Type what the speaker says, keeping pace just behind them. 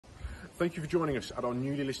Thank you for joining us at our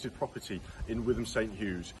newly listed property in Witham St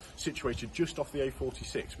Hughes, situated just off the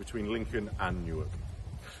A46 between Lincoln and Newark.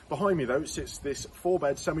 Behind me though sits this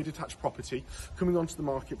 4-bed semi-detached property coming onto the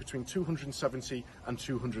market between £270,000 and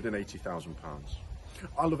 £280,000.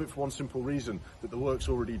 I love it for one simple reason, that the work's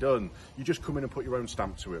already done. You just come in and put your own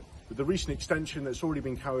stamp to it. With the recent extension that's already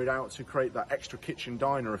been carried out to create that extra kitchen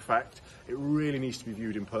diner effect, it really needs to be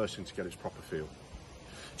viewed in person to get its proper feel.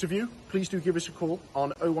 To view, please do give us a call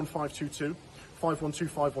on 01522 512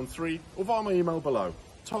 513 or via my email below,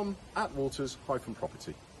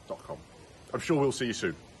 tom@walters-property.com. I'm sure we'll see you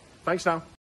soon. Thanks now.